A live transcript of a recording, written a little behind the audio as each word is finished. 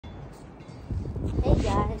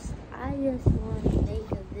guys, I just want to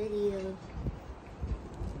make a video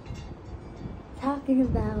talking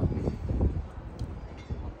about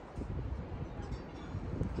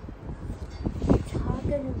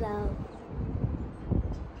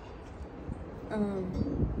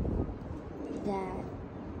that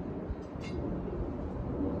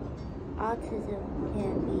autism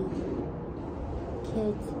can be,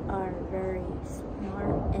 kids are very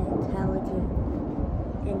smart and intelligent,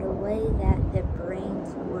 and the way that their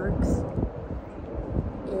brains works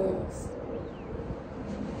is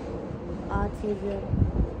autism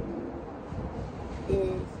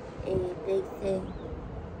is a big thing,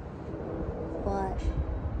 but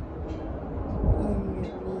in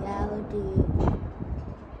reality,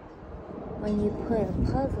 when you put a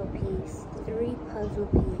puzzle piece, 3 puzzle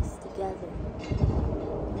pieces together,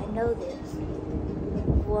 I know this.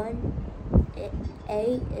 1,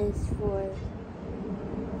 A is for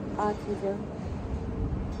autism,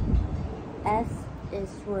 S is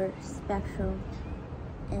for special,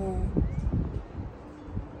 and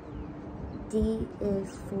D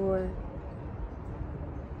is for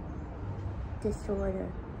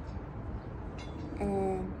disorder,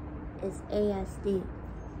 and it's ASD.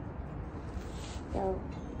 So,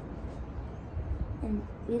 and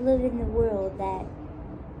we live in a world that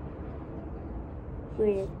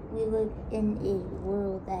we live in a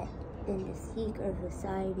world that in the secret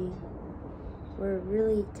society, we're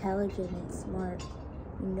really intelligent and smart.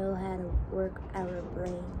 We know how to work our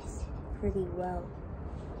brains pretty well.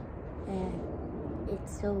 And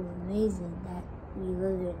it's so amazing that we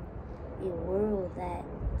live in a world that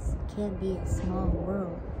can be a small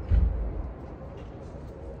world.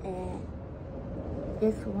 And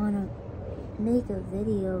just want to make a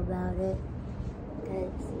video about it,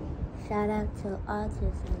 because shout out to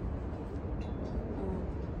autism.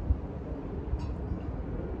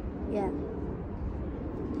 Yeah,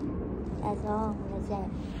 that's all I'm gonna say.